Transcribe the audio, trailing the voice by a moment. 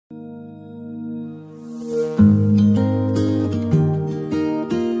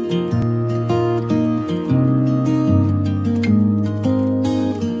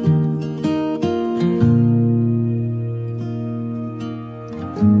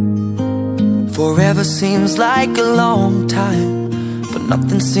Forever seems like a long time, but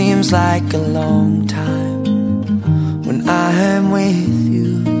nothing seems like a long time when I am with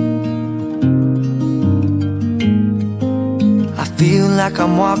you. I feel like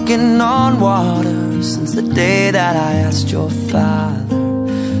I'm walking on water since the day that I asked your father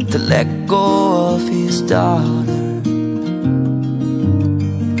to let go of his daughter.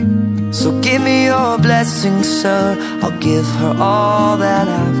 So give me your blessing, sir, I'll give her all that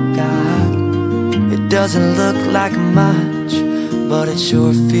I've got. It doesn't look like much, but it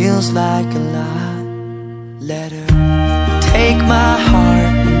sure feels like a lot. Let her take my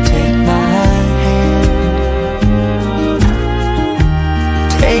heart and take my hand.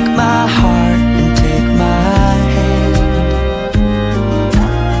 Take my heart and take my hand.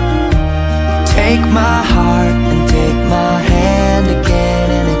 Take my heart and take my hand again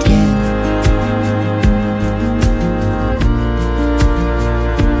and again.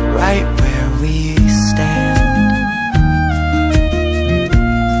 Right where we stand.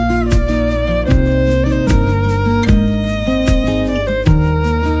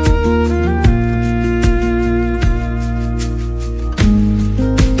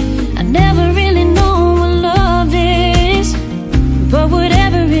 I never really know what love is, but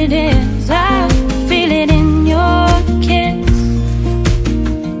whatever it is, I feel it in your kiss.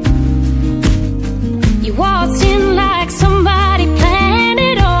 You waltzed in like somebody planned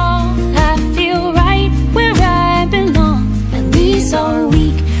it all. I feel right where I belong. At least all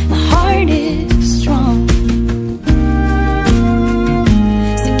week, my heart is strong.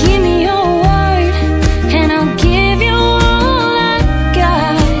 So give me your word, and I'll give you all I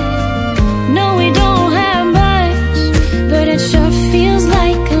got. No, we don't have much, but it sure feels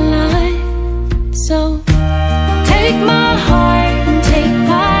like a lot. So take my heart and take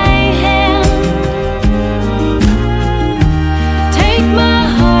my hand. Take my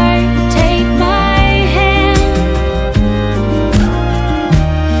heart, take my hand.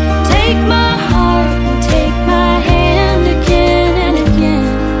 Take my heart and take my hand again and again.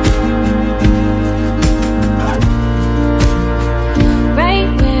 Right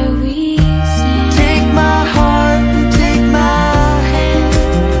where we stand. Take my heart and take my hand.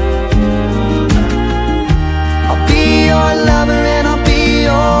 I'll be your lover and I'll be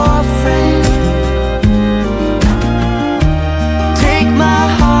your friend. Take my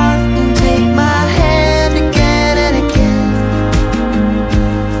heart and take my hand again and again.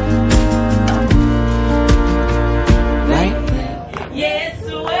 Right there.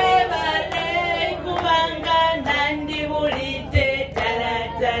 Yesu webale kubanga nandi bulite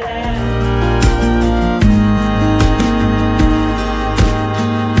talatala.